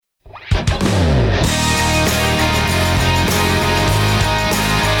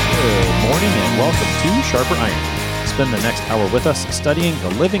to Sharper Iron. Spend the next hour with us studying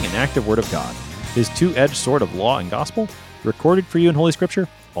the living and active Word of God, His two-edged sword of law and gospel, recorded for you in Holy Scripture,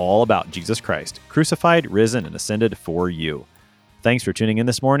 all about Jesus Christ, crucified, risen, and ascended for you. Thanks for tuning in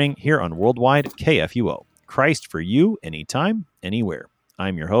this morning here on Worldwide KFUO. Christ for you, anytime, anywhere.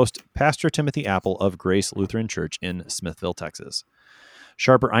 I'm your host, Pastor Timothy Apple of Grace Lutheran Church in Smithville, Texas.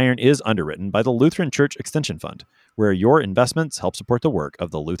 Sharper Iron is underwritten by the Lutheran Church Extension Fund, where your investments help support the work of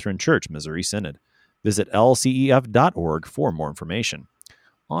the Lutheran Church Missouri Synod. Visit lcef.org for more information.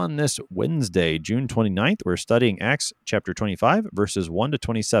 On this Wednesday, June 29th, we're studying Acts chapter 25, verses 1 to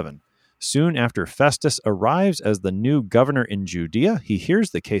 27. Soon after Festus arrives as the new governor in Judea, he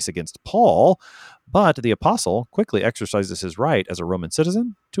hears the case against Paul, but the apostle quickly exercises his right as a Roman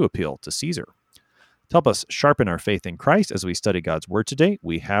citizen to appeal to Caesar. To help us sharpen our faith in Christ as we study God's Word today,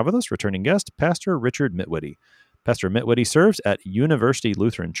 we have with us returning guest, Pastor Richard Mitwitty. Pastor Mitwitty serves at University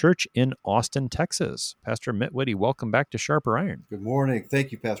Lutheran Church in Austin, Texas. Pastor Mitwitty, welcome back to Sharper Iron. Good morning.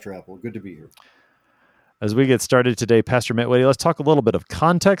 Thank you, Pastor Apple. Good to be here. As we get started today, Pastor Mitwitty, let's talk a little bit of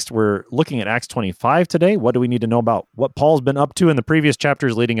context. We're looking at Acts 25 today. What do we need to know about what Paul's been up to in the previous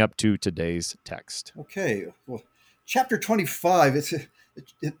chapters leading up to today's text? Okay. Well, chapter 25,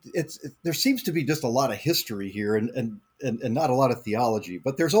 there seems to be just a lot of history here and not a lot of theology,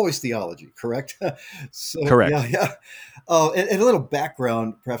 but there's always theology, correct? Correct. Yeah. And a little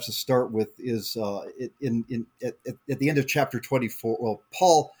background, perhaps to start with, is at the end of chapter 24. Well,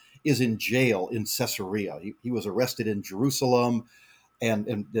 Paul is in jail in Caesarea. He was arrested in Jerusalem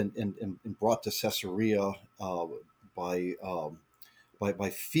and brought to Caesarea by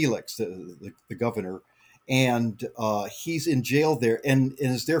Felix, the governor. And he's in jail there and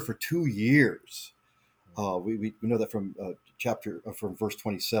is there for 2 years. We know that from from verse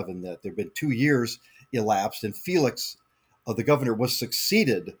 27 that there have been 2 years elapsed, and Felix, the governor, was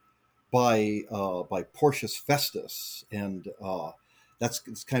succeeded by Porcius Festus, and that's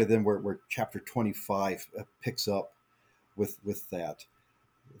kind of then where chapter 25 picks up with that.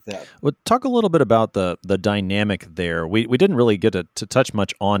 Well, talk a little bit about the dynamic there. We didn't really get to touch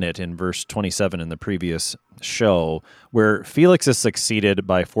much on it in verse 27 in the previous show, where Felix is succeeded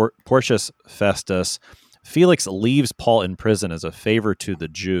by Porcius Festus. Felix leaves Paul in prison as a favor to the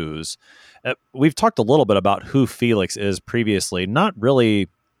Jews. We've talked a little bit about who Felix is previously, not really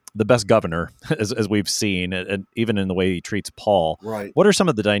the best governor, as we've seen, and even in the way he treats Paul. Right. What are some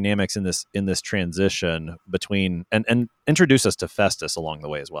of the dynamics in this transition between, and introduce us to Festus along the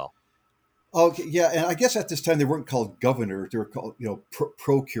way as well? Okay, yeah, and I guess at this time they weren't called governors; they were called,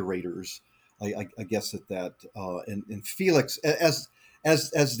 procurators. I guess that and Felix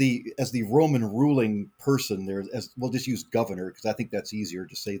as the Roman ruling person there, as we'll just use governor because I think that's easier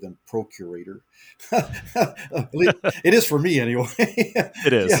to say than procurator. It is for me anyway.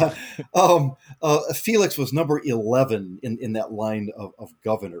 It is. Yeah. Felix was number 11 in that line of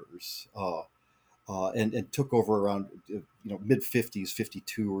governors, and took over around mid 50s,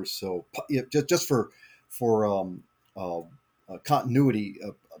 52 or so. Just for continuity,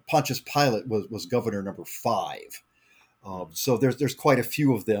 Pontius Pilate was governor number 5. So there's quite a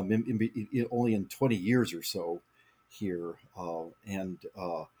few of them only in 20 years or so here, and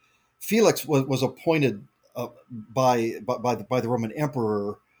Felix was appointed by the Roman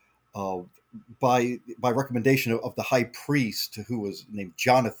emperor by recommendation of the high priest, who was named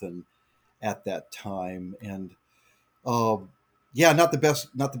Jonathan at that time, and not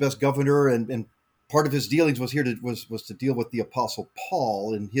the best governor, and part of his dealings was to deal with the Apostle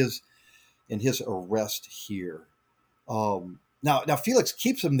Paul in his arrest here. Now Felix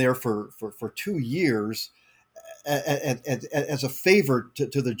keeps him there for 2 years as a favor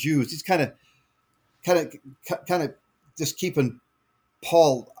to the Jews. He's kind of just keeping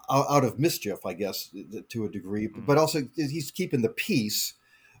Paul out of mischief, I guess, to a degree, but also he's keeping the peace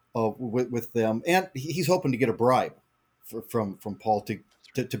with them, and he's hoping to get a bribe from Paul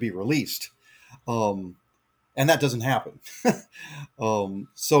to be released, and that doesn't happen.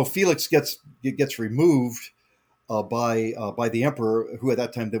 So Felix gets removed by the emperor, who at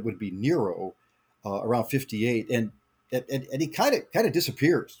that time that would be Nero, around 58, and he kind of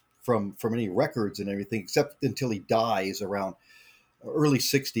disappears from any records and everything, except until he dies around early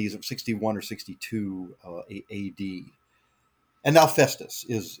 60s, 61 or 62 A.D. And now Festus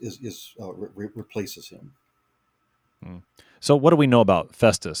replaces him. So what do we know about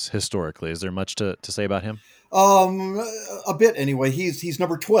Festus historically? Is there much to say about him? A bit anyway. He's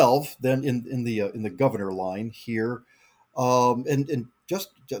number 12 then in the governor line here, and just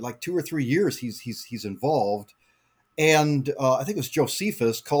like 2 or 3 years he's involved, and I think it was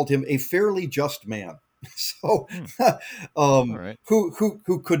Josephus called him a fairly just man. So, All right.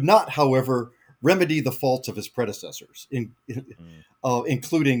 who could not, however, remedy the faults of his predecessors,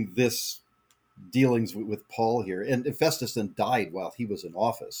 including this dealings with Paul here. And Festus then died while he was in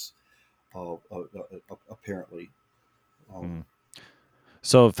office, apparently.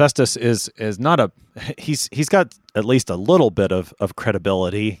 So Festus is not he's got at least a little bit of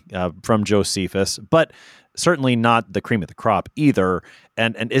credibility from Josephus, but certainly not the cream of the crop either,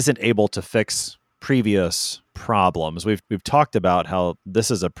 and isn't able to fix previous problems. We've talked about how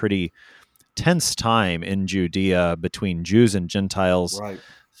this is a pretty tense time in Judea between Jews and Gentiles. Right.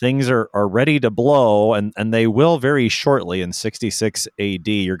 Things are ready to blow, and they will very shortly. In 66 AD,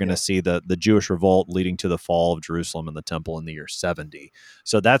 you're going to see the Jewish revolt leading to the fall of Jerusalem and the temple in the year 70.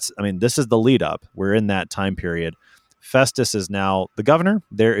 So this is the lead up. We're in that time period. Festus is now the governor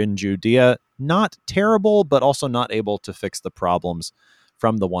there in Judea. Not terrible, but also not able to fix the problems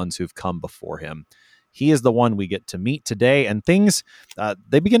from the ones who've come before him. He is the one we get to meet today, and things,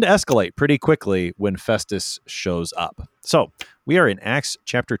 they begin to escalate pretty quickly when Festus shows up. So we are in Acts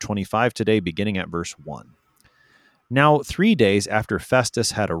chapter 25 today, beginning at verse 1. Now, 3 days after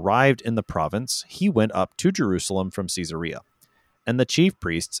Festus had arrived in the province, he went up to Jerusalem from Caesarea. And the chief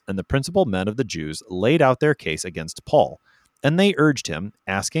priests and the principal men of the Jews laid out their case against Paul, and they urged him,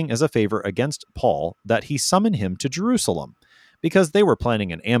 asking as a favor against Paul that he summon him to Jerusalem, because they were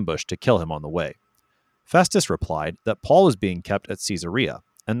planning an ambush to kill him on the way. Festus replied that Paul was being kept at Caesarea,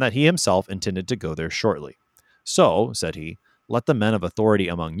 and that he himself intended to go there shortly. So, said he, let the men of authority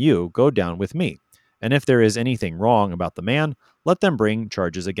among you go down with me, and if there is anything wrong about the man, let them bring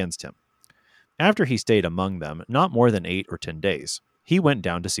charges against him. After he stayed among them not more than 8 or 10 days, he went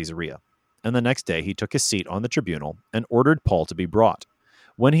down to Caesarea, and the next day he took his seat on the tribunal and ordered Paul to be brought.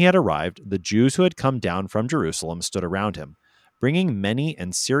 When he had arrived, the Jews who had come down from Jerusalem stood around him, bringing many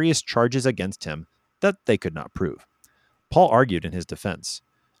and serious charges against him that they could not prove. Paul argued in his defense,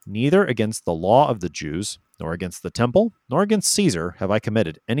 neither against the law of the Jews, nor against the temple, nor against Caesar have I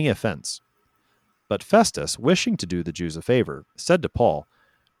committed any offense. But Festus, wishing to do the Jews a favor, said to Paul,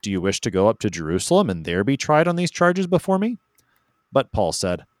 do you wish to go up to Jerusalem and there be tried on these charges before me? But Paul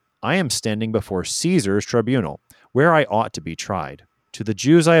said, I am standing before Caesar's tribunal, where I ought to be tried. To the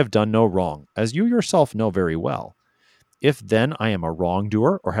Jews I have done no wrong, as you yourself know very well. If then I am a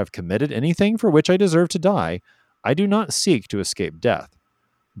wrongdoer or have committed anything for which I deserve to die, I do not seek to escape death.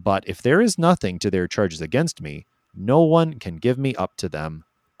 But if there is nothing to their charges against me, no one can give me up to them.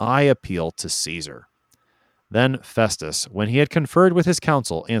 I appeal to Caesar. Then Festus, when he had conferred with his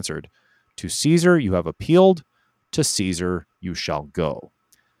council, answered, to Caesar you have appealed, to Caesar you shall go.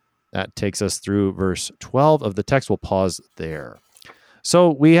 That takes us through verse 12 of the text. We'll pause there. So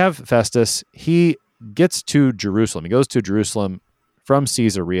we have Festus. He gets to Jerusalem. He goes to Jerusalem from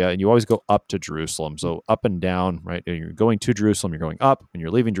Caesarea, and you always go up to Jerusalem. So up and down, right? And you're going to Jerusalem, you're going up. When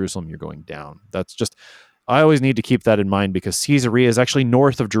you're leaving Jerusalem, you're going down. That's just, I always need to keep that in mind because Caesarea is actually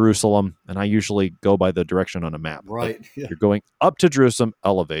north of Jerusalem, and I usually go by the direction on a map. Right. Yeah. You're going up to Jerusalem,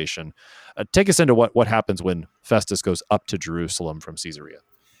 elevation. Take us into what happens when Festus goes up to Jerusalem from Caesarea.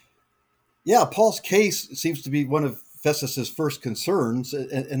 Yeah, Paul's case seems to be one of Festus's first concerns,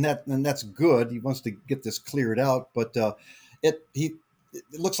 and that's good. He wants to get this cleared out, but it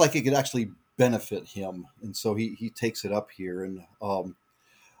looks like it could actually benefit him, and so he takes it up here and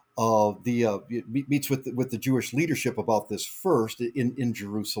meets with the Jewish leadership about this first in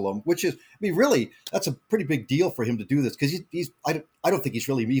Jerusalem, which is, I mean, really, that's a pretty big deal for him to do this because I don't think he's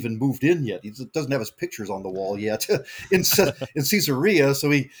really even moved in yet. He doesn't have his pictures on the wall yet in Caesarea,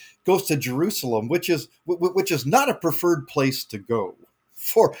 so he goes to Jerusalem, which is not a preferred place to go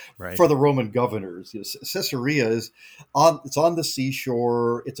for the Roman governors. Caesarea is on the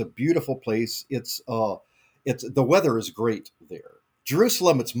seashore. It's a beautiful place. It's the weather is great there.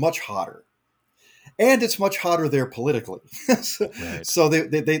 Jerusalem, it's much hotter, and it's much hotter there politically. So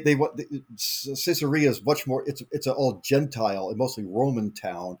Caesarea is much more. It's an all Gentile and mostly Roman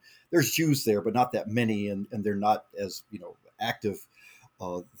town. There's Jews there, but not that many, and they're not as active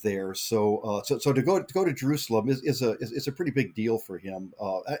there. So to go to Jerusalem is a pretty big deal for him,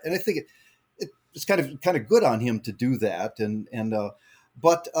 and I think it's kind of good on him to do that.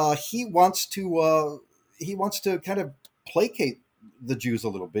 But he wants to kind of placate the Jews a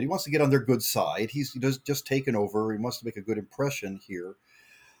little bit. He wants to get on their good side. He's just taken over. He wants to make a good impression here.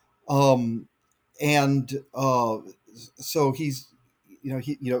 So he's,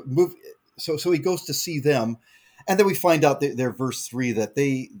 So he goes to see them, and then we find out their verse 3 that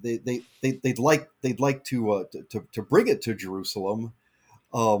they'd like to bring it to Jerusalem,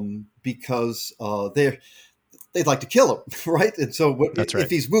 because they'd like to kill him, right? And so That's right. If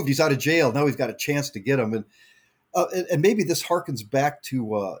he's moved, he's out of jail. Now we've got a chance to get him, and maybe this harkens back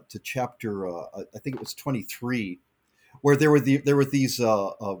to chapter I think it was 23, where there were these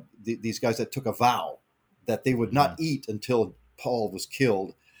guys that took a vow that they would not eat until Paul was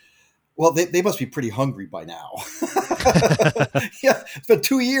killed. Well, they must be pretty hungry by now. Yeah, it's been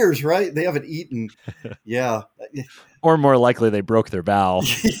 2 years, right? They haven't eaten. Yeah. Or more likely, they broke their vow.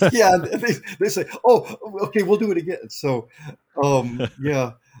 Yeah, they say, "Oh, okay, we'll do it again." So,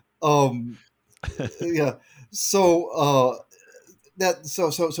 yeah, um, yeah. So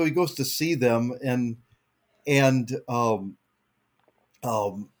so he goes to see them, and um,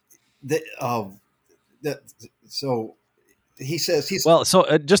 they, that so he says he's Well,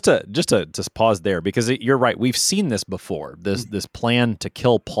 so just pause there, because you're right. We've seen this before. This plan to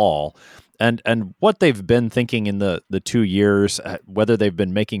kill Paul, and what they've been thinking in the 2 years, whether they've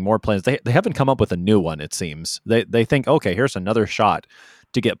been making more plans. They haven't come up with a new one. It seems they think, okay, here's another shot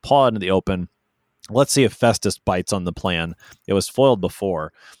to get Paul into the open. Let's see if Festus bites on the plan. It was foiled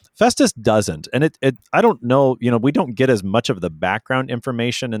before. Festus doesn't, and it I don't know. We don't get as much of the background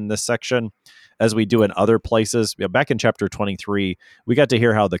information in this section as we do in other places. Back in chapter 23, we got to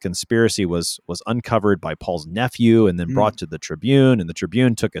hear how the conspiracy was uncovered by Paul's nephew and then brought to the Tribune, and the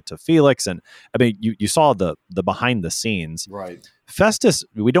Tribune took it to Felix. And I mean, you saw the behind the scenes. right. Festus,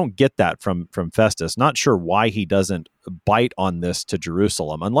 we don't get that from Festus. Not sure why he doesn't bite on this to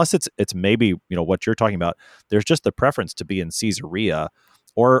Jerusalem, unless it's maybe what you're talking about. There's just the preference to be in Caesarea,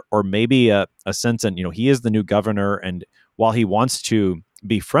 or maybe a sense in he is the new governor, and while he wants to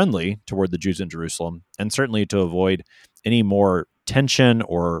be friendly toward the Jews in Jerusalem, and certainly to avoid any more tension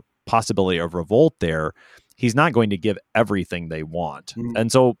or possibility of revolt there, he's not going to give everything they want.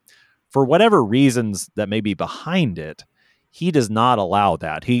 And so, for whatever reasons that may be behind it, he does not allow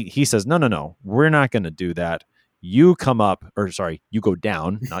that. He says, no, we're not going to do that. You come up, or sorry, you go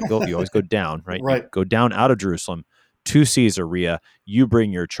down, not go. You always go down, right? Right. You go down out of Jerusalem to Caesarea. You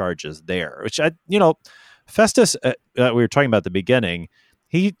bring your charges there, which Festus, we were talking about at the beginning.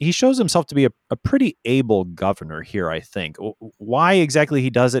 He shows himself to be a pretty able governor here, I think. Why exactly he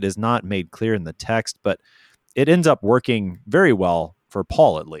does it is not made clear in the text, but it ends up working very well for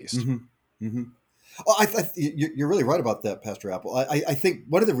Paul, at least. Mm-hmm. Mm-hmm. Oh, you're really right about that, Pastor Apple. I think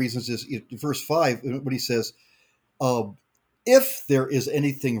one of the reasons is verse 5, when he says, if there is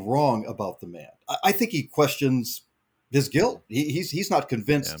anything wrong about the man. I think he questions his guilt. He's not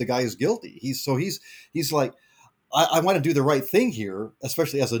convinced the guy is guilty. He's like, I want to do the right thing here,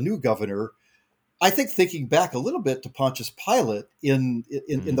 especially as a new governor. I think thinking back a little bit to Pontius Pilate in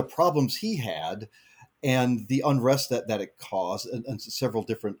the problems he had and the unrest that it caused on several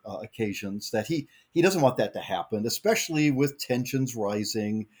different occasions, that he doesn't want that to happen, especially with tensions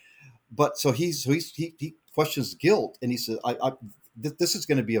rising. But so he questions guilt, and he says, this is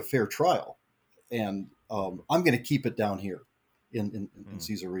going to be a fair trial, and I'm going to keep it down here in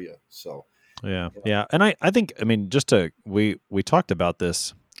Caesarea. So yeah. And I think, we talked about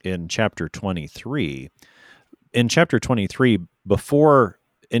this in chapter 23. In chapter 23, before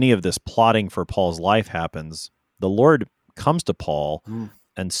any of this plotting for Paul's life happens, the Lord comes to Paul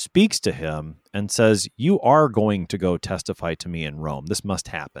and speaks to him and says, you are going to go testify to me in Rome. This must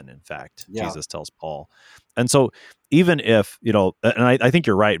happen, in fact, Jesus tells Paul. And so even if, and I think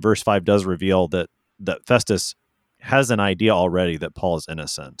you're right, verse 5 does reveal that Festus has an idea already that Paul is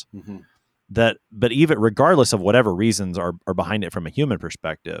innocent. Mm-hmm. But even regardless of whatever reasons are behind it from a human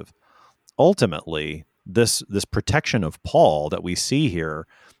perspective, ultimately, this protection of Paul that we see here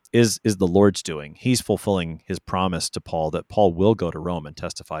is the Lord's doing. He's fulfilling his promise to Paul that Paul will go to Rome and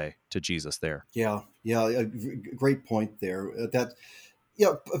testify to Jesus there. Yeah, great point there.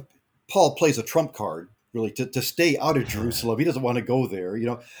 Paul plays a trump card really to stay out of Jerusalem. He doesn't want to go there,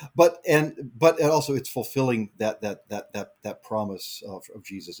 But also it's fulfilling that promise of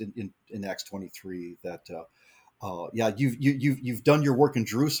Jesus in Acts 23 that you've done your work in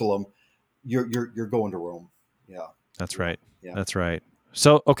Jerusalem. You're going to Rome. Yeah. That's right. Yeah. That's right.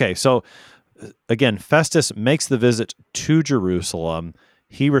 So again, Festus makes the visit to Jerusalem.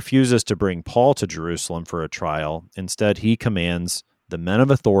 He refuses to bring Paul to Jerusalem for a trial. Instead, he commands the men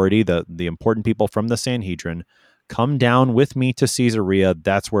of authority, the important people from the Sanhedrin, come down with me to Caesarea.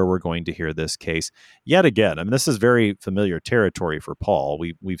 That's where we're going to hear this case. Yet again, this is very familiar territory for Paul.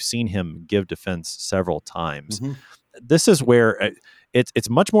 We've seen him give defense several times. Mm-hmm. This is where it's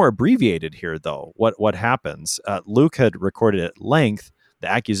much more abbreviated here, though. What happens? Luke had recorded at length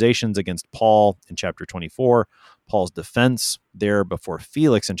the accusations against Paul in chapter 24, Paul's defense there before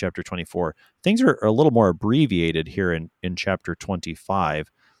Felix in chapter 24. Things are a little more abbreviated here in chapter 25.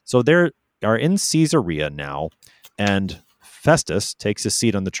 So they are in Caesarea now, and Festus takes his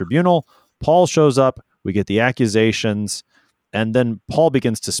seat on the tribunal. Paul shows up we get the accusations, and then Paul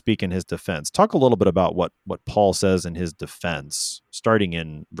begins to speak in his defense. Talk a little bit about what Paul says in his defense, starting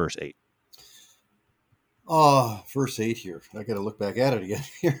in verse 8. Verse 8 here. I got to look back at it again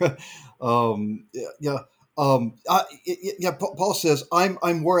here. Paul says,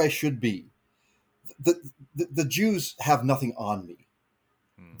 I'm where I should be. The Jews have nothing on me.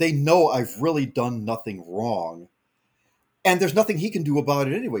 They know I've really done nothing wrong. And there's nothing he can do about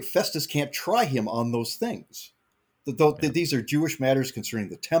it anyway. Festus can't try him on those things. These are Jewish matters concerning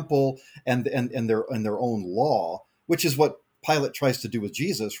the temple and their own law, which is what Pilate tries to do with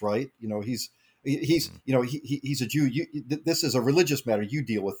Jesus, right? He's a Jew. This is a religious matter. You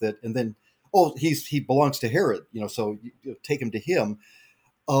deal with it, and then he belongs to Herod. So you take him to him.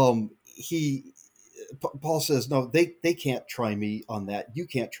 Paul says, no, they can't try me on that. You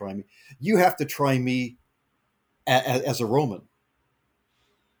can't try me. You have to try me as a Roman.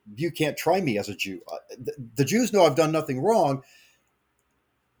 You can't try me as a Jew. The Jews know I've done nothing wrong,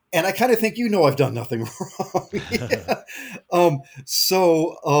 and I kind of think I've done nothing wrong.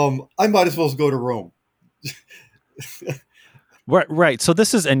 So I might as well go to Rome. Right. So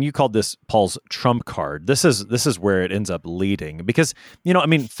this is, and you called this Paul's trump card. This is where it ends up leading, because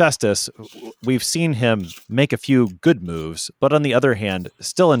Festus, we've seen him make a few good moves, but on the other hand,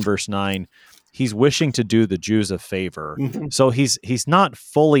 still in verse 9, he's wishing to do the Jews a favor. Mm-hmm. So he's not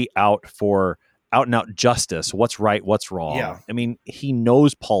fully out for out and out justice. What's right, what's wrong. Yeah. He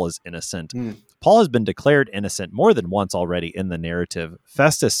knows Paul is innocent. Paul has been declared innocent more than once already in the narrative.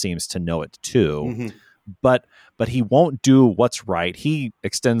 Festus seems to know it too. Mm-hmm. But he won't do what's right. He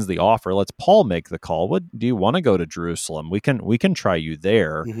extends the offer. Let's Paul make the call. Do you want to go to Jerusalem? We can try you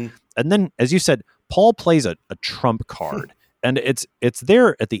there. Mm-hmm. And then, as you said, Paul plays a trump card. And it's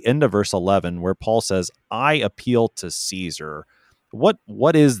there at the end of verse 11 where Paul says, I appeal to Caesar.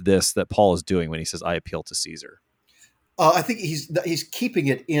 What is this that Paul is doing when he says, I appeal to Caesar? I think he's keeping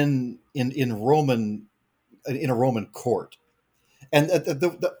it in a Roman court. And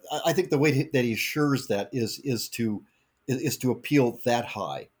I think the way that he assures that is to appeal that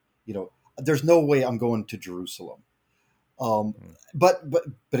high. There's no way I'm going to Jerusalem. But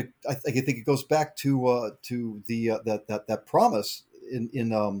I think it goes back to the that promise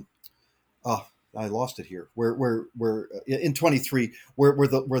in I lost it here where in 23 where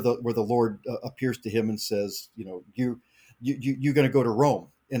the Lord appears to him and says, you're going to go to Rome.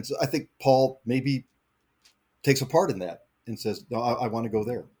 And so I think Paul maybe takes a part in that and says, no, I want to go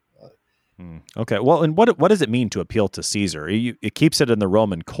there. Okay. Well, and what does it mean to appeal to Caesar? It keeps it in the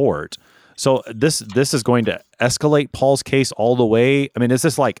Roman court. So this is going to escalate Paul's case all the way. Is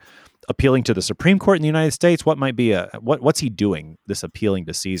this like appealing to the Supreme Court in the United States? What might be what's he doing? This appealing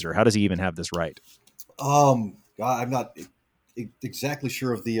to Caesar? How does he even have this right? I'm not exactly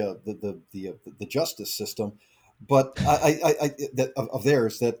sure of the justice system, but I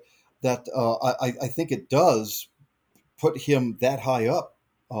think it does put him that high up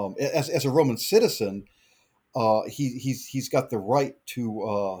as a Roman citizen. He's got the right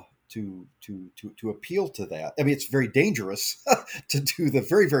to appeal to that. It's very dangerous to do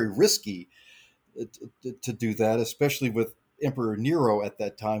very, very risky to do that, especially with Emperor Nero at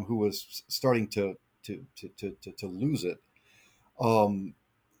that time, who was starting to lose it.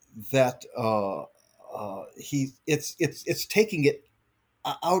 It's taking it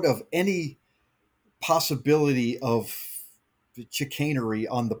out of any possibility of chicanery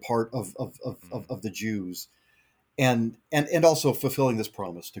on the part of the Jews. And also fulfilling this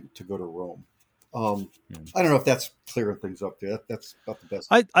promise to go to Rome. I don't know if that's clearing things up there. That's about the best.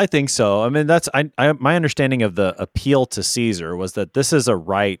 I think so. That's my understanding of the appeal to Caesar was that this is a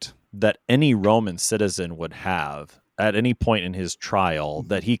right that any Roman citizen would have at any point in his trial,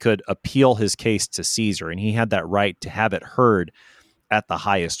 that he could appeal his case to Caesar, and he had that right to have it heard at the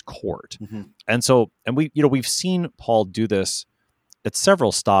highest court. Mm-hmm. And we've seen Paul do this at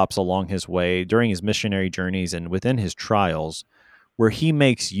several stops along his way during his missionary journeys and within his trials, where he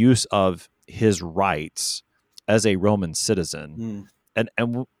makes use of his rights as a Roman citizen. And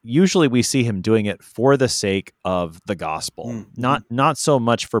usually we see him doing it for the sake of the gospel, not so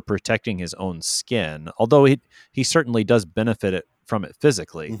much for protecting his own skin, although he certainly does benefit from it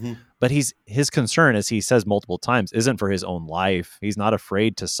physically. Mm-hmm. But his concern, as he says multiple times, isn't for his own life. He's not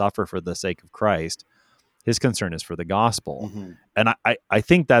afraid to suffer for the sake of Christ. His concern is for the gospel. Mm-hmm. And I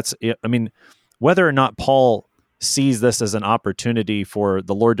think that's, whether or not Paul sees this as an opportunity for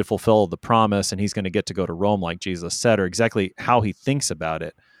the Lord to fulfill the promise and he's going to get to go to Rome like Jesus said, or exactly how he thinks about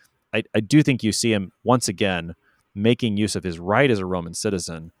it, I do think you see him once again making use of his right as a Roman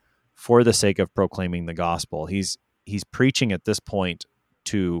citizen for the sake of proclaiming the gospel. He's preaching at this point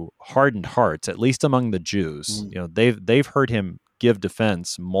to hardened hearts, at least among the Jews. Mm. You know, they've heard him give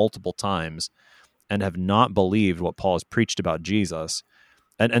defense multiple times and have not believed what Paul has preached about Jesus.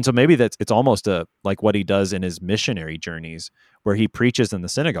 And so maybe it's almost like what he does in his missionary journeys, where he preaches in the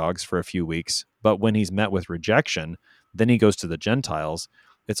synagogues for a few weeks, but when he's met with rejection, then he goes to the Gentiles.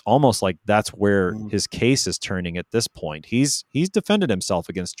 It's almost like that's where his case is turning at this point. He's defended himself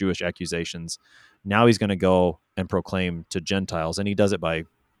against Jewish accusations. Now he's going to go and proclaim to Gentiles, and he does it by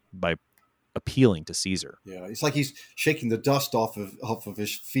appealing to Caesar. Yeah, it's like he's shaking the dust off of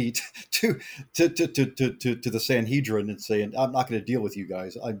his feet to the Sanhedrin and saying, "I'm not going to deal with you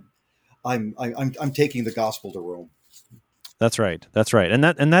guys. I'm taking the gospel to Rome." That's right. And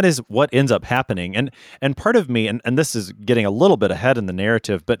that is what ends up happening. And part of me, and this is getting a little bit ahead in the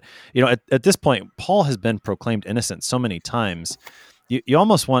narrative, but at this point, Paul has been proclaimed innocent so many times. You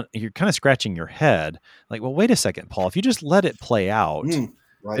almost you're kind of scratching your head, like, well, wait a second, Paul, if you just let it play out,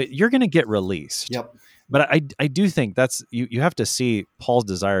 right, you're going to get released. Yep. But I do think that's you have to see Paul's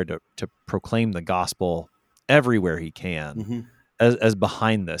desire to proclaim the gospel everywhere he can as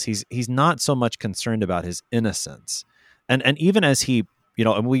behind this. He's not so much concerned about his innocence. And even as he,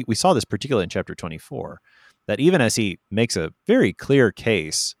 and we saw this particularly in chapter 24, that even as he makes a very clear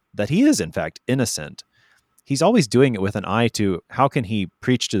case that he is in fact innocent, he's always doing it with an eye to how can he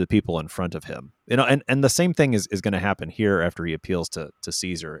preach to the people in front of him. And the same thing is going to happen here after he appeals to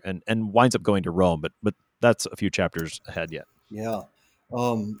Caesar and winds up going to Rome, but that's a few chapters ahead yet. Yeah.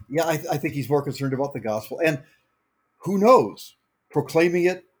 I think he's more concerned about the gospel. And who knows, proclaiming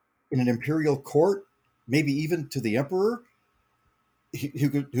it in an imperial court, maybe even to the emperor, who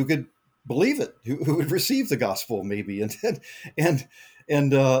could believe it, who would receive the gospel, maybe, and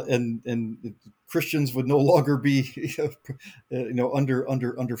Christians would no longer be,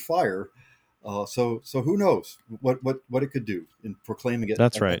 under fire. So who knows what it could do in proclaiming it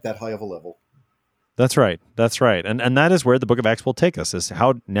at that high of a level. That's right. And that is where the book of Acts will take us, is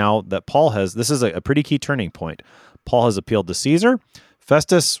how now that Paul this is a pretty key turning point. Paul has appealed to Caesar.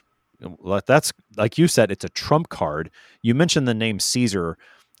 Festus, that's, like you said, it's a trump card. You mentioned the name Caesar.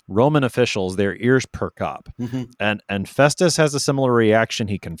 Roman officials, their ears perk up. And Festus has a similar reaction.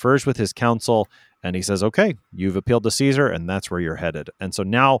 He confers with his council and he says, okay, you've appealed to Caesar, and that's where you're headed. And so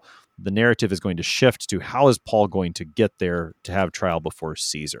now the narrative is going to shift to how is Paul going to get there to have trial before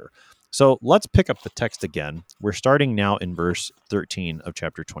Caesar. So let's pick up the text again. We're starting now in verse 13 of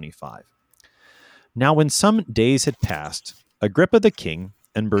chapter 25. Now when some days had passed, Agrippa the king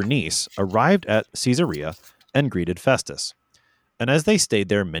and Bernice arrived at Caesarea and greeted Festus. And as they stayed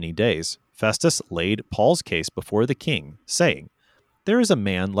there many days, Festus laid Paul's case before the king, saying, "There is a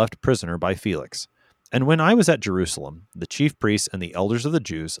man left prisoner by Felix. And when I was at Jerusalem, the chief priests and the elders of the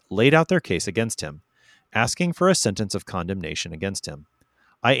Jews laid out their case against him, asking for a sentence of condemnation against him.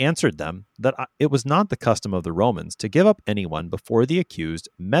 I answered them that it was not the custom of the Romans to give up anyone before the accused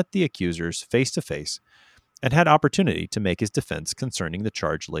met the accusers face to face and had opportunity to make his defense concerning the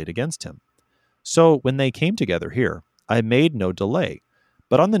charge laid against him. So when they came together here, I made no delay,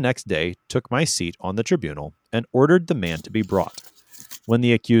 but on the next day took my seat on the tribunal and ordered the man to be brought. When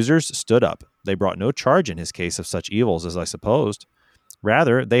the accusers stood up, they brought no charge in his case of such evils as I supposed.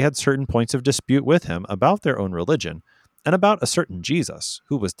 Rather, they had certain points of dispute with him about their own religion and about a certain Jesus,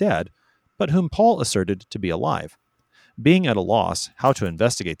 who was dead, but whom Paul asserted to be alive. Being at a loss how to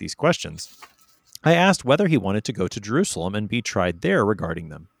investigate these questions, I asked whether he wanted to go to Jerusalem and be tried there regarding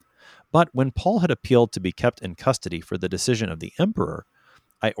them. But when Paul had appealed to be kept in custody for the decision of the emperor,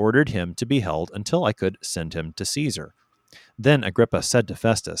 I ordered him to be held until I could send him to Caesar. Then Agrippa said to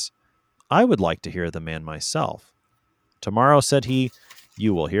Festus, I would like to hear the man myself. Tomorrow, said he,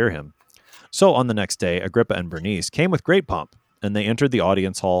 you will hear him. So on the next day, Agrippa and Bernice came with great pomp, and they entered the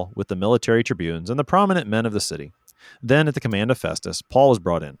audience hall with the military tribunes and the prominent men of the city. Then, at the command of Festus, Paul was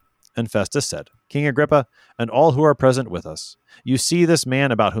brought in. And Festus said, King Agrippa, and all who are present with us, you see this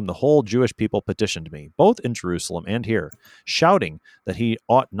man about whom the whole Jewish people petitioned me, both in Jerusalem and here, shouting that he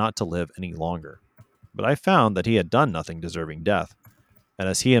ought not to live any longer. But I found that he had done nothing deserving death. And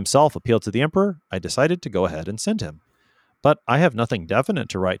as he himself appealed to the emperor, I decided to go ahead and send him. But I have nothing definite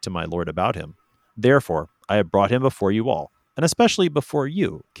to write to my lord about him. Therefore, I have brought him before you all, and especially before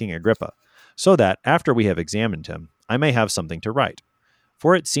you, King Agrippa, so that, after we have examined him, I may have something to write.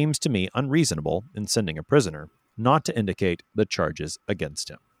 For it seems to me unreasonable, in sending a prisoner, not to indicate the charges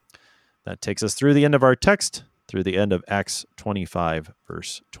against him. That takes us through the end of our text, through the end of Acts 25,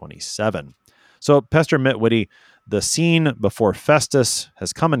 verse 27. So, Pastor Mitwitty, the scene before Festus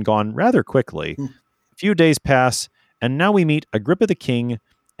has come and gone rather quickly. A few days pass, and now we meet Agrippa the king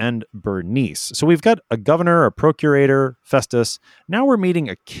and Bernice. So we've got a governor, a procurator, Festus. Now we're meeting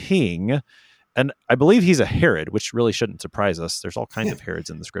a king. And I believe he's a Herod, which really shouldn't surprise us. There's all kinds of Herods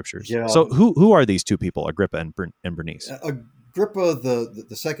in the scriptures. Yeah. So who are these two people, Agrippa and Bernice? Agrippa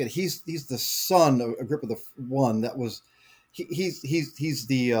the second. He's the son of Agrippa the one. That was he's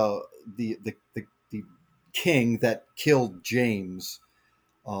the king that killed James,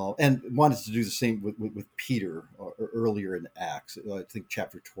 and wanted to do the same with Peter earlier in Acts. I think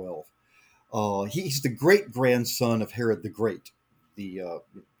chapter 12. He's the great grandson of Herod the Great, the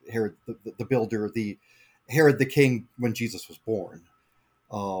Herod the builder, the Herod the king when Jesus was born,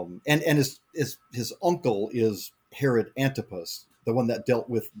 and his uncle is Herod Antipas, the one that dealt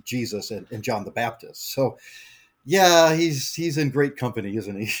with Jesus and John the Baptist. So, yeah, he's in great company,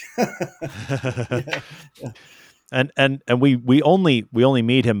 isn't he? Yeah. And we only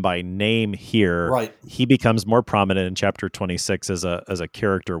meet him by name here. Right. He becomes more prominent in chapter 26 as a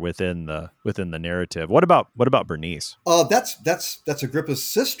character within the narrative. What about Bernice? That's Agrippa's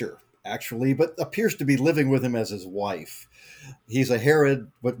sister, actually, but appears to be living with him as his wife. He's a Herod,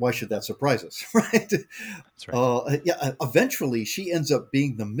 but why should that surprise us, right? That's right. Eventually, she ends up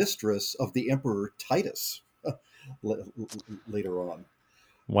being the mistress of the Emperor Titus later on.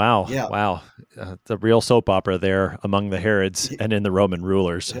 Wow. Yeah. Wow. The real soap opera there among the Herods and in the Roman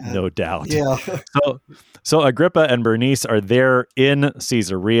rulers, no doubt. Yeah. So Agrippa and Bernice are there in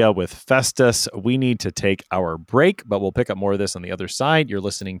Caesarea with Festus. We need to take our break, but we'll pick up more of this on the other side. You're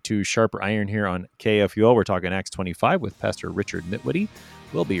listening to Sharper Iron here on KFUO. We're talking Acts 25 with Pastor Richard Mitwitty.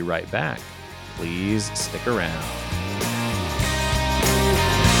 We'll be right back. Please stick around.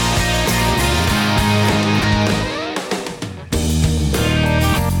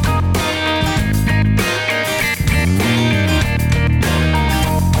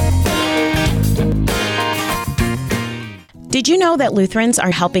 Did you know that Lutherans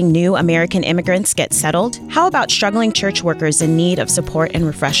are helping new American immigrants get settled? How about struggling church workers in need of support and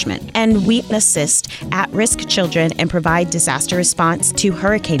refreshment? And we assist at-risk children and provide disaster response to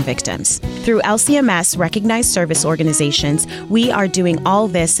hurricane victims. Through LCMS recognized service organizations, we are doing all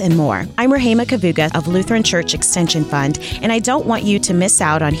this and more. I'm Rahema Kavuga of Lutheran Church Extension Fund, and I don't want you to miss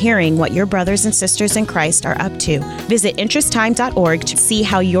out on hearing what your brothers and sisters in Christ are up to. Visit interesttime.org to see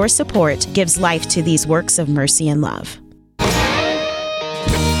how your support gives life to these works of mercy and love.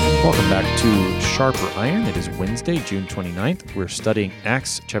 Welcome back to Sharper Iron. It is Wednesday, June 29th. We're studying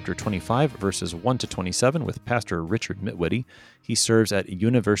Acts chapter 25, verses 1 to 27 with Pastor Richard Mitwitty. He serves at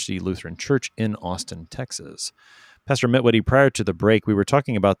University Lutheran Church in Austin, Texas. Pastor Mitwitty, prior to the break, we were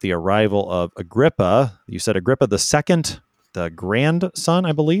talking about the arrival of Agrippa. You said Agrippa the second, the grandson,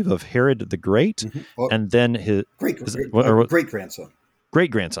 I believe, of Herod the Great, Mm-hmm. and then his great-grandson.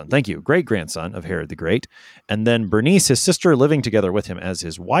 Great-grandson, thank you. Great-grandson of Herod the Great. And then Bernice, his sister, living together with him as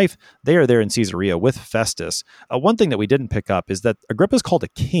his wife. They are there in Caesarea with Festus. One thing that we didn't pick up is that Agrippa's called a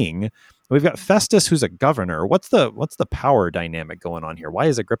king. We've got Festus, who's a governor. What's the power dynamic going on here? Why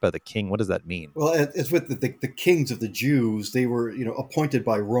is Agrippa the king? What does that mean? Well, it's with the kings of the Jews. They were, appointed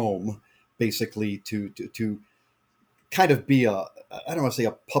by Rome, basically, to kind of be I don't want to say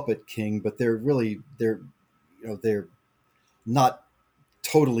a puppet king, but they're not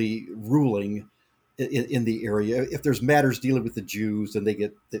totally ruling in the area. If there's matters dealing with the Jews, then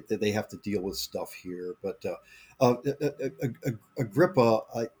they have to deal with stuff here. But Agrippa,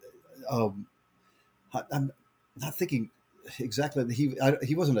 I'm not thinking exactly.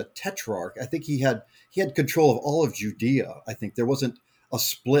 He wasn't a tetrarch. I think he had control of all of Judea. I think there wasn't a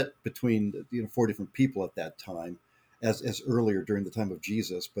split between 4 different people at that time, as earlier during the time of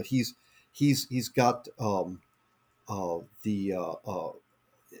Jesus. But he's got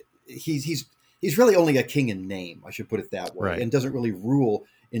he's really only a king in name, I should put it that way, right, and doesn't really rule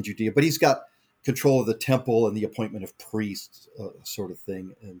in Judea. But he's got control of the temple and the appointment of priests, sort of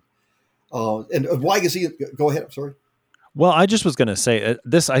thing. And why is he? Go ahead. I'm sorry. Well, I just was going to say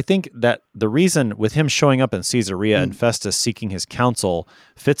this. I think that the reason with him showing up in Caesarea and Festus seeking his counsel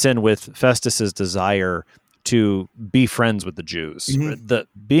fits in with Festus's desire to be friends with the Jews. Mm-hmm. The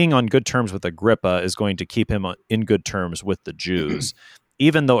being on good terms with Agrippa is going to keep him in good terms with the Jews.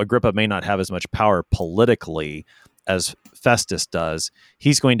 Even though Agrippa may not have as much power politically as Festus does,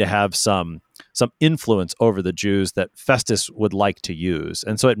 he's going to have some influence over the Jews that Festus would like to use.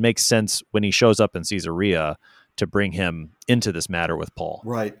 And so it makes sense when he shows up in Caesarea to bring him into this matter with Paul.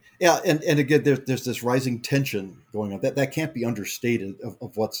 Right. Yeah. And again, there's this rising tension going on that can't be understated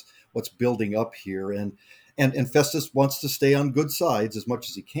of what's building up here. And Festus wants to stay on good sides as much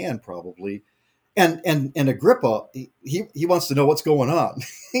as he can, probably. And Agrippa, he wants to know what's going on.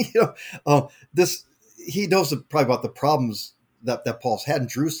 He knows probably about the problems that Paul's had in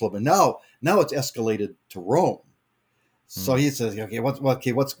Jerusalem, and now it's escalated to Rome. So he says, okay,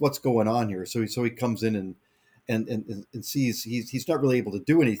 what's going on here? So he comes in and sees he's not really able to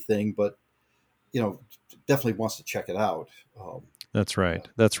do anything, but definitely wants to check it out. That's right.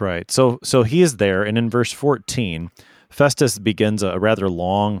 That's right. So he is there, and in verse 14, Festus begins a rather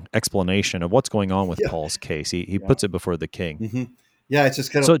long explanation of what's going on with Paul's case. He puts it before the king. Mm-hmm. Yeah, it's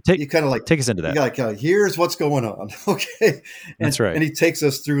just kind of take us into that. Here's what's going on. Okay, that's right. And he takes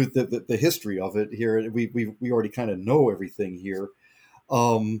us through the history of it here. We already kind of know everything here.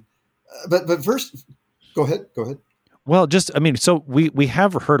 But first, go ahead. Well, so we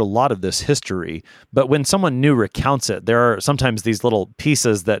have heard a lot of this history, but when someone new recounts it, there are sometimes these little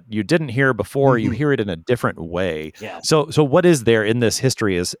pieces that you didn't hear before. You hear it in a different way. Yeah. So what is there in this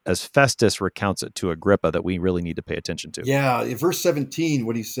history as Festus recounts it to Agrippa that we really need to pay attention to? Yeah, in verse 17,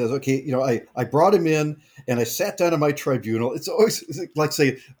 when he says, okay, I brought him in and I sat down in my tribunal. It's always like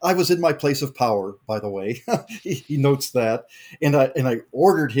say, I was in my place of power, by the way. he notes that. And I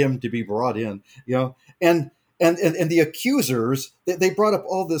ordered him to be brought in, And the accusers, they brought up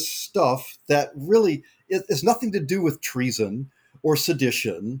all this stuff that really is nothing to do with treason or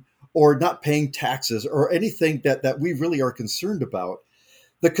sedition or not paying taxes or anything that we really are concerned about.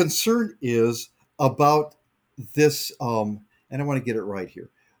 The concern is about this, and I want to get it right here.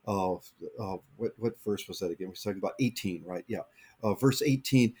 What verse was that again? We're talking about 18, right? Yeah, verse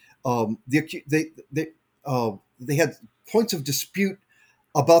 18. They had points of dispute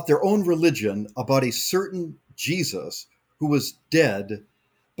about their own religion, about a certain Jesus who was dead,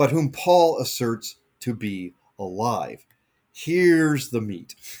 but whom Paul asserts to be alive. Here's the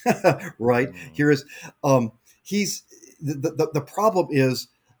meat, right? Here is he's the problem is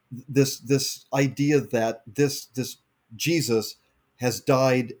this idea that this Jesus has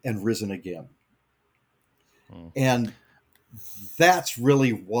died and risen again, and that's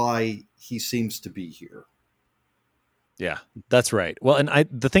really why he seems to be here. Yeah, that's right. Well, and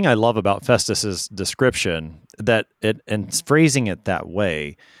the thing I love about Festus's description and phrasing it that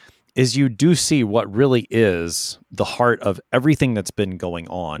way is you do see what really is the heart of everything that's been going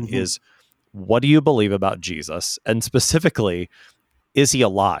on is what do you believe about Jesus? And specifically, is he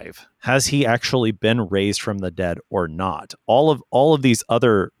alive? Has he actually been raised from the dead or not? All of these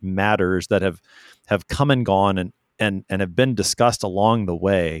other matters that have come and gone and have been discussed along the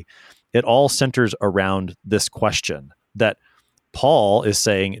way, it all centers around this question that Paul is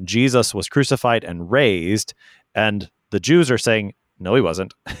saying Jesus was crucified and raised, and the Jews are saying, no, he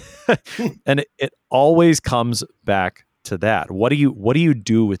wasn't. And it always comes back to that. What do you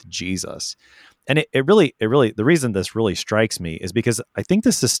do with Jesus? And it really, the reason this really strikes me is because I think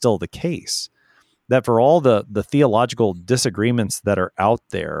this is still the case, that for all the theological disagreements that are out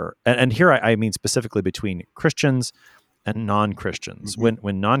there, and here I mean specifically between Christians and non-Christians,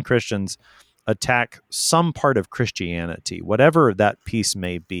 when non-Christians attack some part of Christianity, whatever that piece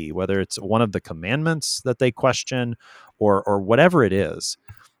may be, whether it's one of the commandments that they question or whatever it is,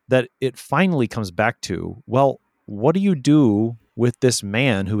 that it finally comes back to, well, what do you do with this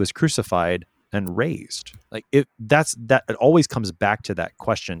man who was crucified and raised? Like it always comes back to that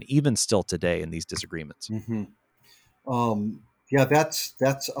question, even still today in these disagreements.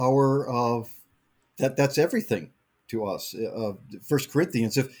 That's our that's everything to us. 1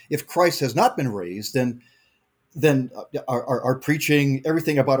 Corinthians, if Christ has not been raised, then our preaching,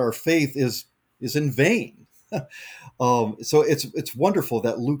 everything about our faith is in vain. So it's wonderful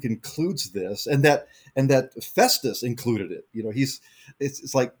that Luke includes this, and that Festus included it.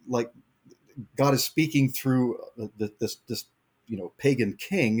 It's like God is speaking through this pagan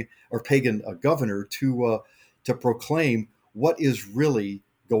king or pagan governor to proclaim what is really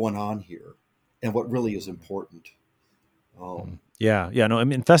going on here and what really is important. No, I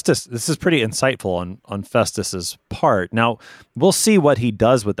mean, Festus, this is pretty insightful on Festus's part. Now, we'll see what he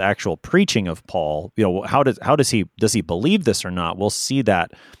does with the actual preaching of Paul. How does he believe this or not? We'll see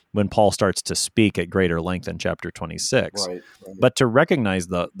that when Paul starts to speak at greater length in chapter 26. Right. But to recognize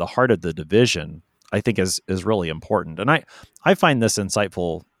the heart of the division, I think is really important. And I find this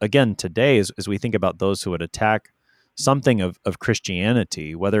insightful again today as we think about those who would attack something of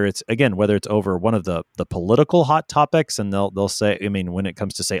Christianity, whether it's over one of the political hot topics, and they'll say, I mean, when it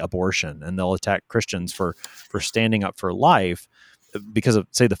comes to say abortion, and they'll attack Christians for standing up for life because of,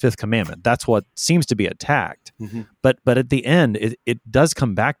 say, the fifth commandment. That's what seems to be attacked. But at the end, it does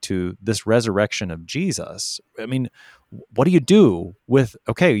come back to this resurrection of Jesus. I mean, what do you do with,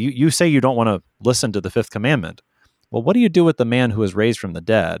 okay, you say you don't want to listen to the fifth commandment. Well, what do you do with the man who was raised from the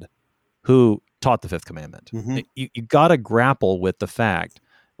dead, who taught the fifth commandment? You got to grapple with the fact,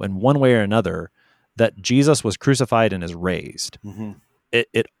 in one way or another, that Jesus was crucified and is raised. Mm-hmm.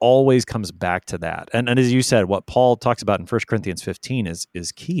 It always comes back to that. And as you said, what Paul talks about in 1 Corinthians 15 is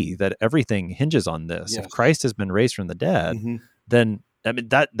key, that everything hinges on this. Yes. If Christ has been raised from the dead, Mm-hmm. then I mean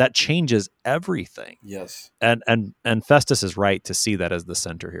that changes everything. Yes. And Festus is right to see that as the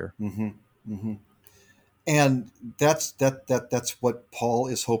center here. Mm-hmm. Mm-hmm. And that's what Paul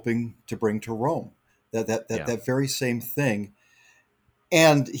is hoping to bring to Rome. That very same thing.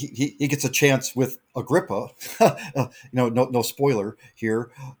 And he gets a chance with Agrippa. No spoiler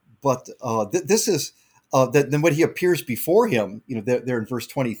here, but this is then when he appears before him. There in verse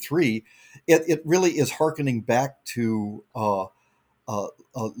 23, it really is hearkening back to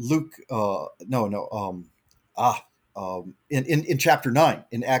Luke. In chapter 9,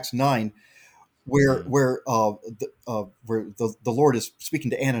 in Acts 9, where the Lord is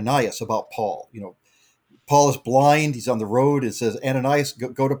speaking to Ananias about Paul. Paul is blind. He's on the road. It says, Ananias,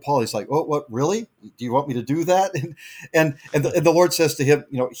 go to Paul. He's like, oh, what, really? Do you want me to do that? And the Lord says to him,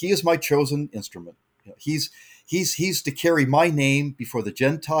 he is my chosen instrument. He's to carry my name before the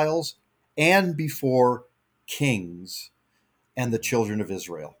Gentiles and before kings and the children of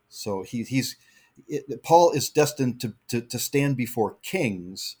Israel. So Paul is destined to stand before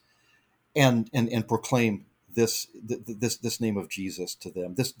kings and proclaim this name of Jesus to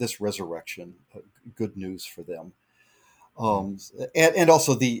them, this resurrection, good news for them, and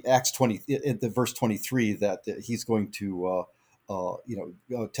also the Acts 20, the verse 23, that he's going to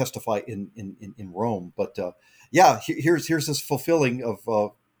testify in Rome. But here's this fulfilling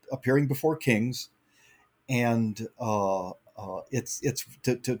of appearing before kings, and it's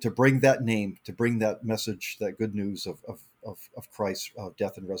to bring that name, to bring that message, that good news of Christ's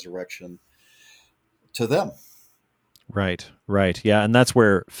death and resurrection to them. Right. Yeah, and that's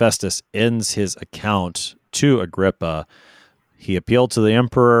where Festus ends his account to Agrippa. He appealed to the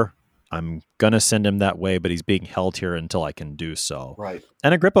emperor. I'm going to send him that way, but he's being held here until I can do so. Right.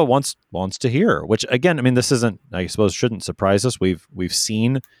 And Agrippa wants to hear, which again, I mean, this isn't, I suppose, shouldn't surprise us. We've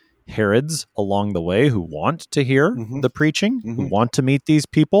seen Herods along the way who want to hear the preaching, who want to meet these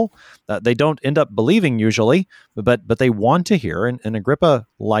people. They don't end up believing usually, but they want to hear, and Agrippa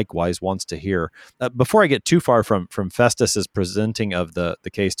likewise wants to hear. Before I get too far from Festus's presenting of the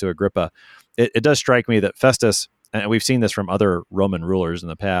case to Agrippa, it does strike me that Festus, and we've seen this from other Roman rulers in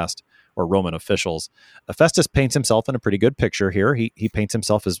the past, or Roman officials, Festus paints himself in a pretty good picture here. He paints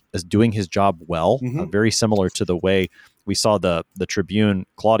himself as doing his job well, very similar to the way we saw the tribune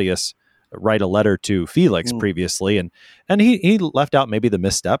Claudius write a letter to Felix previously, and he left out maybe the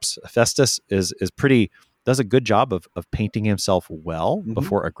missteps. Festus does a good job of painting himself well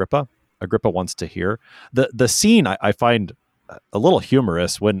before Agrippa. Agrippa wants to hear. The scene I find a little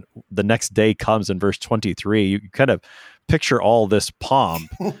humorous when the next day comes in verse 23. You kind of picture all this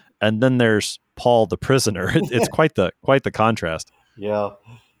pomp, and then there's Paul the prisoner. It's quite the contrast. Yeah.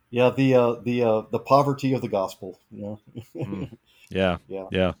 The poverty of the gospel. Yeah.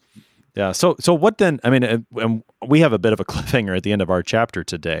 So what then? I mean, we have a bit of a cliffhanger at the end of our chapter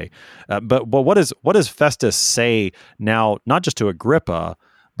today. But what does Festus say now? Not just to Agrippa,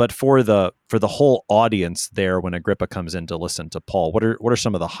 but for the whole audience there when Agrippa comes in to listen to Paul. What are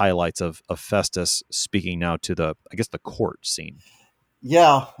some of the highlights of Festus speaking now to the court scene?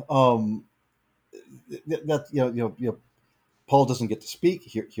 Yeah. Paul doesn't get to speak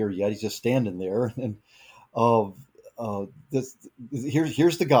here yet. He's just standing there, and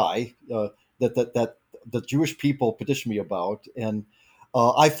here's the guy that the Jewish people petitioned me about, and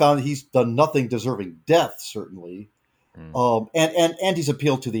I found he's done nothing deserving death, certainly, and he's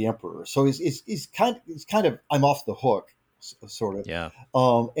appealed to the emperor. So he's kind of I'm off the hook, sort of. Yeah.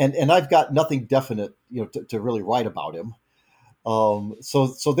 And I've got nothing definite, to really write about him.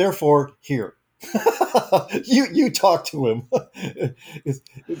 So therefore, here. you talk to him.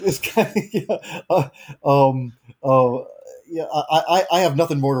 It's kind of, I have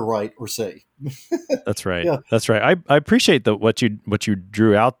nothing more to write or say. That's right. Yeah. That's right. I appreciate what you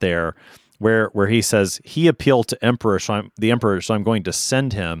drew out there, where he says he appealed to the emperor, so I'm going to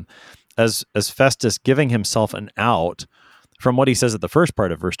send him, as Festus giving himself an out from what he says at the first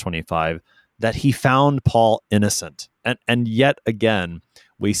part of verse 25, that he found Paul innocent, and yet again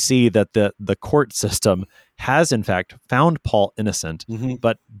we see that the court system has in fact found Paul innocent,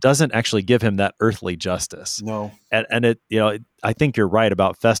 but doesn't actually give him that earthly justice. No. And it, I think you're right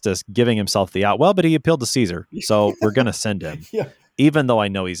about Festus giving himself the out. Well, but he appealed to Caesar, so we're going to send him. Yeah. Even though I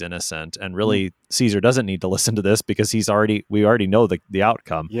know he's innocent, and really Caesar doesn't need to listen to this because we already know the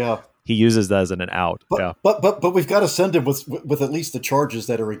outcome. Yeah. he uses that as an out. But Yeah, but we've got to send him with at least the charges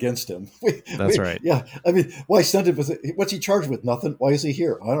that are against him. that's right. Yeah, I mean, why send him with what's he charged with? Nothing. Why is he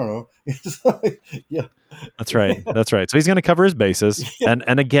here? I don't know. Yeah, That's right. That's right. So he's going to cover his bases.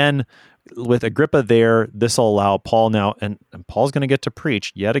 And again, with Agrippa there, this will allow Paul now, and Paul's going to get to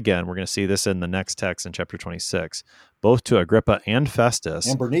preach yet again. We're going to see this in the next text in chapter 26, both to Agrippa and Festus.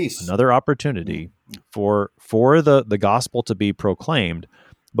 and Bernice. Another opportunity for the gospel to be proclaimed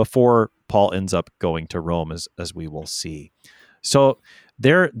before Paul ends up going to Rome, as we will see. So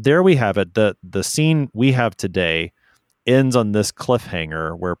there we have it. The scene we have today ends on this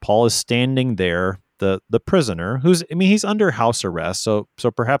cliffhanger where Paul is standing there, the prisoner, he's under house arrest, so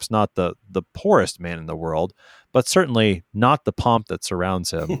perhaps not the poorest man in the world, but certainly not the pomp that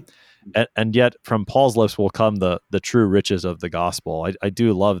surrounds him. and yet from Paul's lips will come the true riches of the gospel. I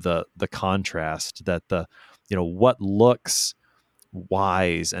do love the contrast that what looks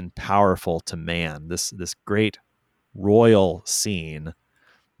wise and powerful to man, this great royal scene,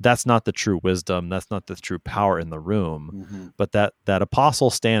 that's not the true wisdom, that's not the true power in the room, but that apostle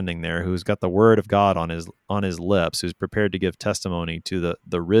standing there who's got the word of God on his lips, who's prepared to give testimony to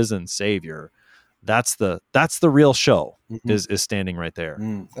the risen Savior, that's the real show, is standing right there.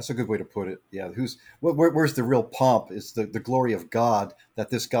 That's a good way to put it. Yeah, where's the real pomp? Is the glory of God that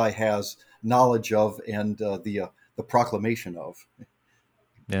this guy has knowledge of, and the proclamation of.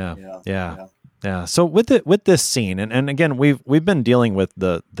 Yeah. So with this scene, and again, we've been dealing with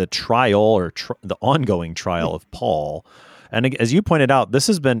the trial or the ongoing trial of Paul, and as you pointed out, this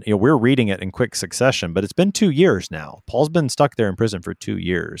has been, we're reading it in quick succession, but it's been 2 years now. Paul's been stuck there in prison for 2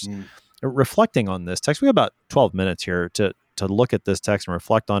 years. Reflecting on this text, we have about 12 minutes here to look at this text and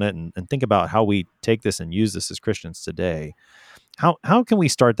reflect on it, and think about how we take this and use this as Christians today. How can we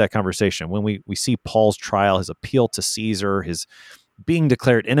start that conversation when we see Paul's trial, his appeal to Caesar, his being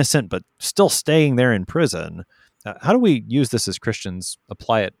declared innocent but still staying there in prison? How do we use this as Christians,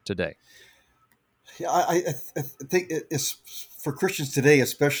 apply it today? Yeah, I think it's for Christians today,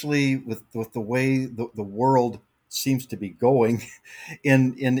 especially with the way the world seems to be going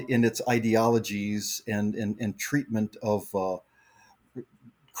in its ideologies and treatment of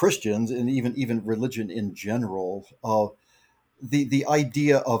Christians, and even religion in general. The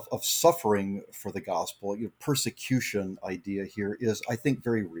idea of suffering for the gospel, persecution idea here is, I think,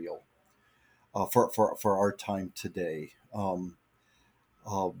 very real for our time today. When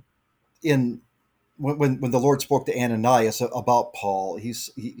the Lord spoke to Ananias about Paul, he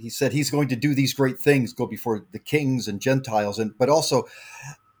said he's going to do these great things, go before the kings and Gentiles, but also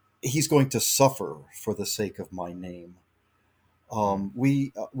he's going to suffer for the sake of my name.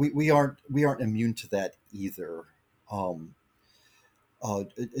 We aren't immune to that either.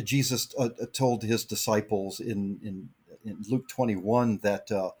 Jesus told his disciples in Luke 21 that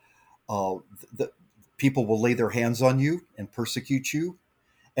the people will lay their hands on you and persecute you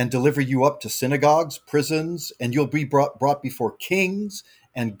and deliver you up to synagogues, prisons, and you'll be brought before kings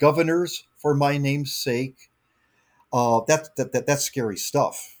and governors for my name's sake. That's scary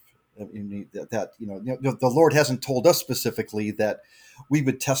stuff. I mean, the Lord hasn't told us specifically that we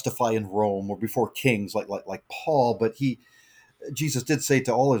would testify in Rome or before kings like Paul, but Jesus did say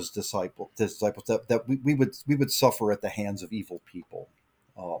to all his disciples that we would suffer at the hands of evil people.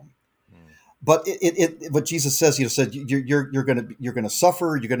 But what Jesus says, he said, you're going to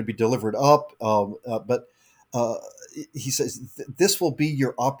suffer, you're going to be delivered up. But he says this will be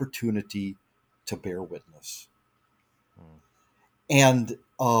your opportunity to bear witness, and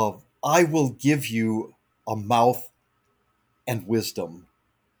I will give you a mouth and wisdom.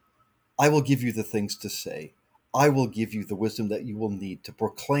 I will give you the things to say. I will give you the wisdom that you will need to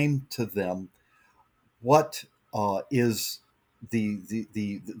proclaim to them what is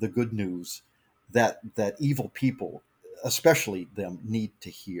the good news that evil people, especially them, need to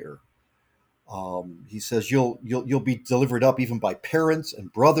hear. He says you'll be delivered up even by parents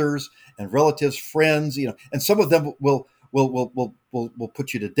and brothers and relatives, friends, and some of them will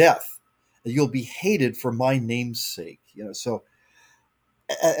put you to death. You'll be hated for my name's sake. So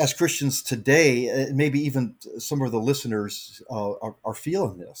as Christians today, maybe even some of the listeners are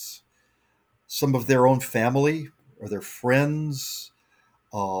feeling this. Some of their own family or their friends,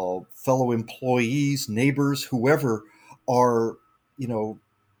 fellow employees, neighbors, whoever are,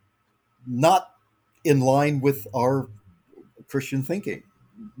 not in line with our Christian thinking.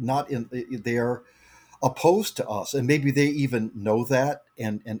 They are opposed to us, and maybe they even know that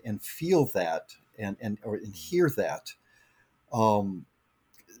and feel that and hear that.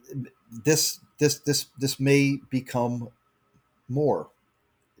 This may become more.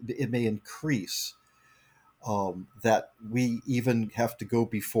 It may increase. that we even have to go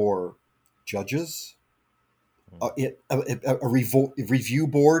before judges, review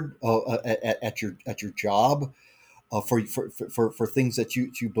board at your job, for things that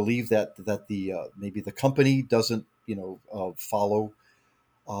you believe that the maybe the company doesn't follow,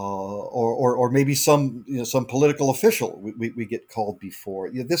 or maybe some political official we get called before.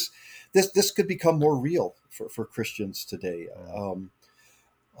 This could become more real for Christians today.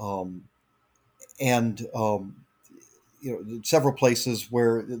 And several places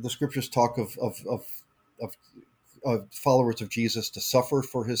where the scriptures talk of followers of Jesus to suffer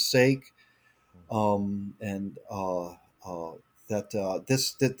for his sake, and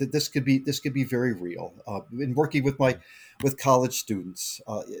this could be very real. In working with college students,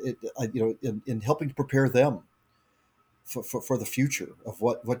 in helping to prepare them for the future of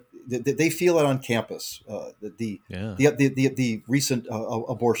what they feel it on campus. The recent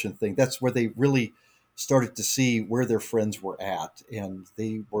abortion thing, that's where they really started to see where their friends were at, and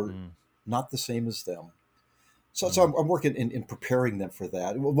they were not the same as them. So I'm working in preparing them for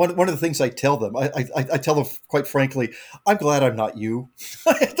that. One of the things I tell them, I tell them quite frankly, I'm glad I'm not you.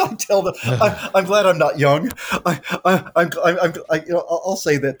 I don't tell them I'm glad I'm not young. I'll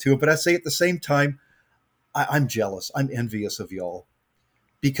say that too, but I say at the same time, I'm jealous. I'm envious of y'all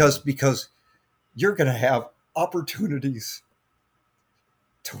because you're going to have opportunities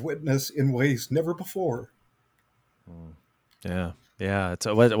to witness in ways never before. Yeah. Yeah, it's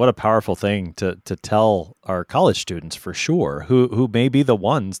what a powerful thing to tell our college students, for sure, who may be the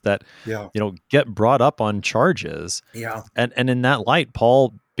ones that get brought up on charges. Yeah, and in that light,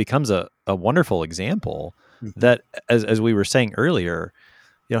 Paul becomes a wonderful example that, as we were saying earlier,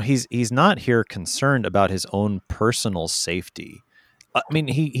 he's not here concerned about his own personal safety. I mean,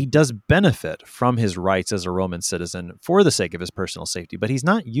 he does benefit from his rights as a Roman citizen for the sake of his personal safety, but he's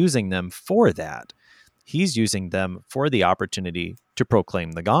not using them for that. He's using them for the opportunity to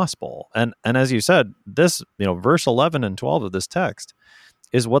proclaim the gospel. And as you said, this, verse 11 and 12 of this text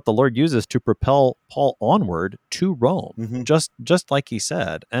is what the Lord uses to propel Paul onward to Rome, just like he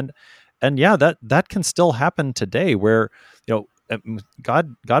said. And yeah, that can still happen today, where,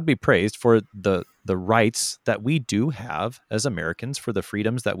 God be praised for the rights that we do have as Americans, for the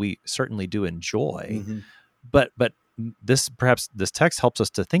freedoms that we certainly do enjoy. But this text helps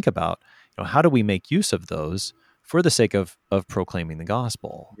us to think about, how do we make use of those for the sake of proclaiming the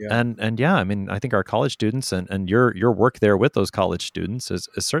gospel? And yeah, I mean, I think our college students and your work there with those college students is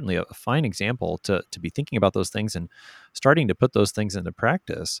certainly a fine example to be thinking about those things and starting to put those things into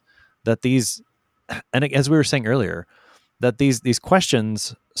practice. That these, and as we were saying earlier, that these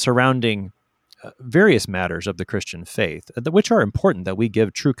questions surrounding various matters of the Christian faith, which are important, that we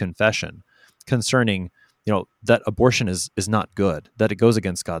give true confession concerning, that abortion is not good, that it goes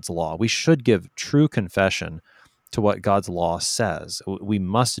against God's law. We should give true confession to what God's law says. We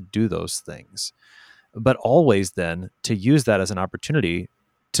must do those things, but always then to use that as an opportunity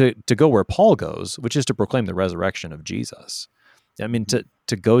to go where Paul goes, which is to proclaim the resurrection of Jesus. I mean, to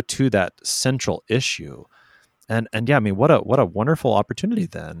go to that central issue. And yeah, I mean, what a wonderful opportunity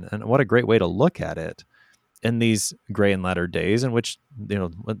then, and what a great way to look at it in these gray and latter days, in which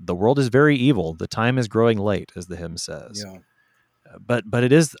the world is very evil. The time is growing late, as the hymn says. Yeah. But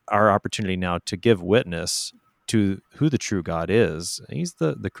it is our opportunity now to give witness to who the true God is. He's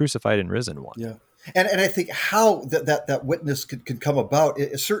the crucified and risen one. Yeah. And I think how that witness can come about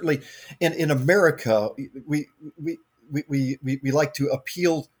is certainly in America, we like to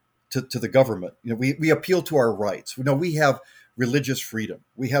appeal to the government. We appeal to our rights. We have religious freedom.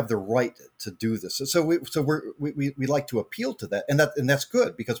 We have the right to do this. So we like to appeal to that, and that's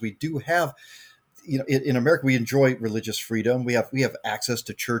good, because we do have, in America, we enjoy religious freedom. We have access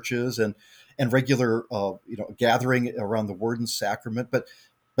to churches and regular gathering around the word and sacrament. But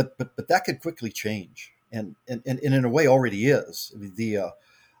that could quickly change, and in a way already is. The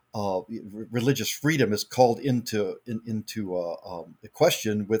religious freedom is called into a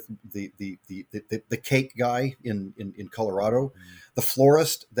question with the cake guy in Colorado, the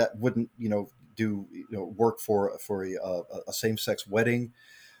florist that wouldn't do work for a same-sex wedding.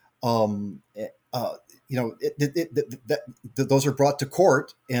 Those are brought to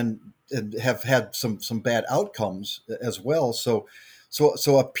court and have had some bad outcomes as well. So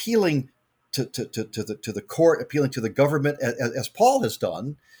appealing to the court, appealing to the government, as Paul has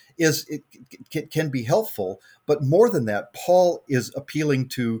done, can be helpful. But more than that, Paul is appealing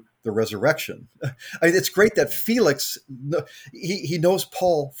to the resurrection. I mean, it's great that Felix, he knows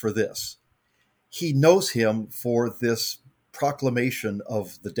Paul for this. He knows him for this proclamation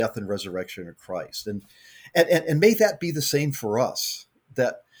of the death and resurrection of Christ. And may that be the same for us,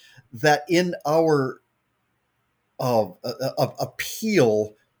 that in our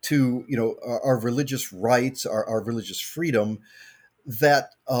appeal to our religious rights, our religious freedom,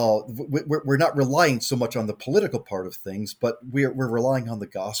 that we're not relying so much on the political part of things, but we're relying on the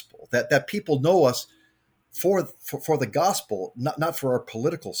gospel. That people know us for the gospel, not for our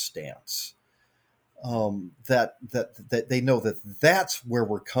political stance. That they know that that's where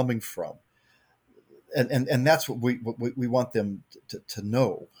we're coming from, and that's what we want them to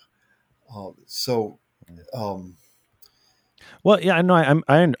know. Well, yeah, I know.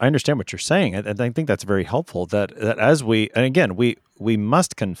 I understand what you're saying, and I think that's very helpful. That as we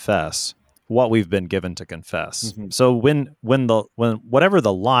must confess what we've been given to confess. Mm-hmm. So when whatever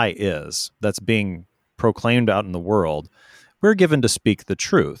the lie is that's being proclaimed out in the world, we're given to speak the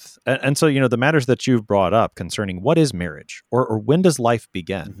truth. And so the matters that you've brought up concerning what is marriage or when does life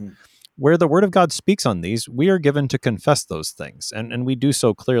begin, Mm-hmm. where the Word of God speaks on these, we are given to confess those things, and we do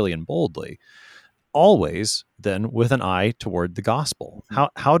so clearly and boldly. Always then with an eye toward the gospel.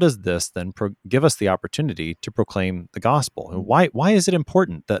 How does this then give us the opportunity to proclaim the gospel? And why is it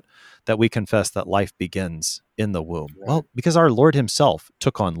important that we confess that life begins in the womb? Right. Well, because our Lord himself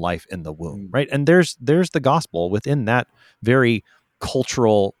took on life in the womb, right? And there's the gospel within that very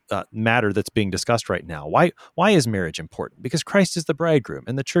cultural matter that's being discussed right now. Why is marriage important? Because Christ is the bridegroom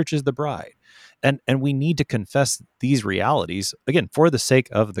and the church is the bride. And we need to confess these realities, again, for the sake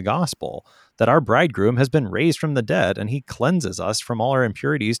of the gospel, that our bridegroom has been raised from the dead and he cleanses us from all our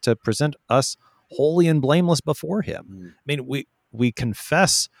impurities to present us holy and blameless before him. I mean, we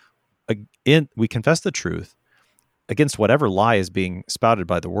confess the truth against whatever lie is being spouted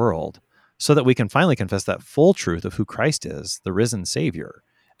by the world, so that we can finally confess that full truth of who Christ is, the risen Savior.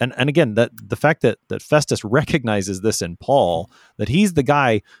 And again, that the fact that Festus recognizes this in Paul, that he's the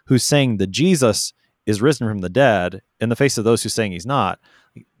guy who's saying that Jesus is risen from the dead in the face of those who are saying he's not,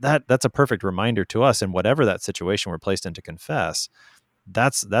 that's a perfect reminder to us. And whatever that situation we're placed in to confess,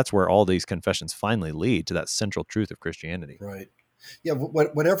 that's where all these confessions finally lead to that central truth of Christianity. Right. Yeah.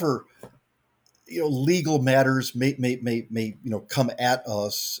 Whatever legal matters may come at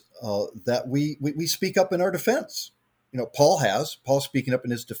us, that we speak up in our defense. Paul's speaking up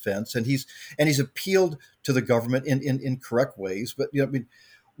in his defense, and he's appealed to the government in correct ways. But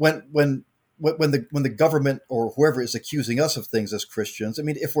when the government or whoever is accusing us of things as Christians,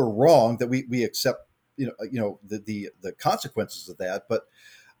 if we're wrong, that we accept the consequences of that. But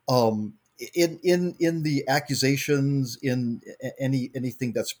in the accusations, in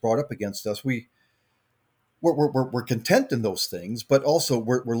anything that's brought up against us, we're content in those things, but also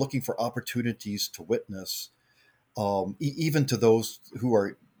we're looking for opportunities to witness. Even to those who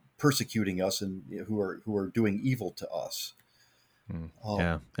are persecuting us and who are doing evil to us.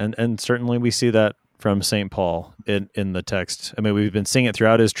 Yeah, and certainly we see that from St. Paul in the text. We've been seeing it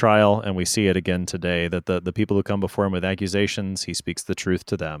throughout his trial, and we see it again today, that the people who come before him with accusations, he speaks the truth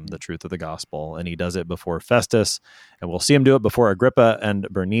to them, the truth of the gospel, and he does it before Festus, and we'll see him do it before Agrippa and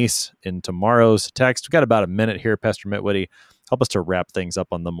Bernice in tomorrow's text. We've got about a minute here, Pastor Mitwitty. Help us to wrap things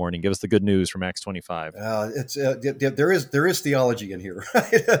up on the morning. Give us the good news from Acts 25. There is theology in here.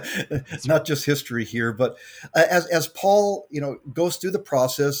 It's not just history here, but as Paul goes through the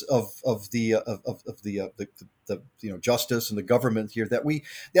process of the justice and the government here, that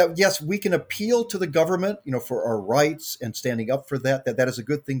yes, we can appeal to the government for our rights and standing up for that is a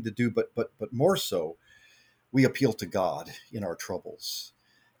good thing to do, but more so, we appeal to God in our troubles.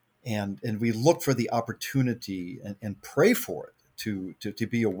 And we look for the opportunity and pray for it to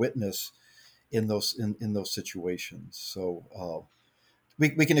be a witness in those situations. So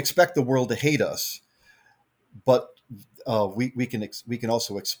we can expect the world to hate us, but we can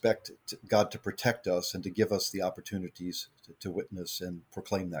also expect God to protect us and to give us the opportunities to witness and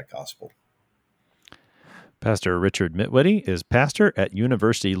proclaim that gospel. Pastor Richard Mitwitty is pastor at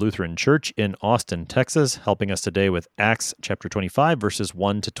University Lutheran Church in Austin, Texas, helping us today with Acts chapter 25, verses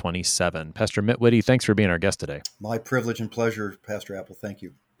 1 to 27. Pastor Mitwitty, thanks for being our guest today. My privilege and pleasure, Pastor Apple. Thank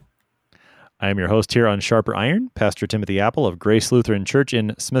you. I am your host here on Sharper Iron, Pastor Timothy Apple of Grace Lutheran Church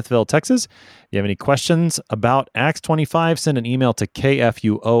in Smithville, Texas. If you have any questions about Acts 25, send an email to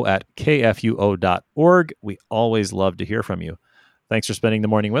kfuo@kfuo.org. We always love to hear from you. Thanks for spending the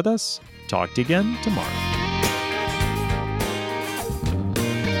morning with us. Talk to you again tomorrow.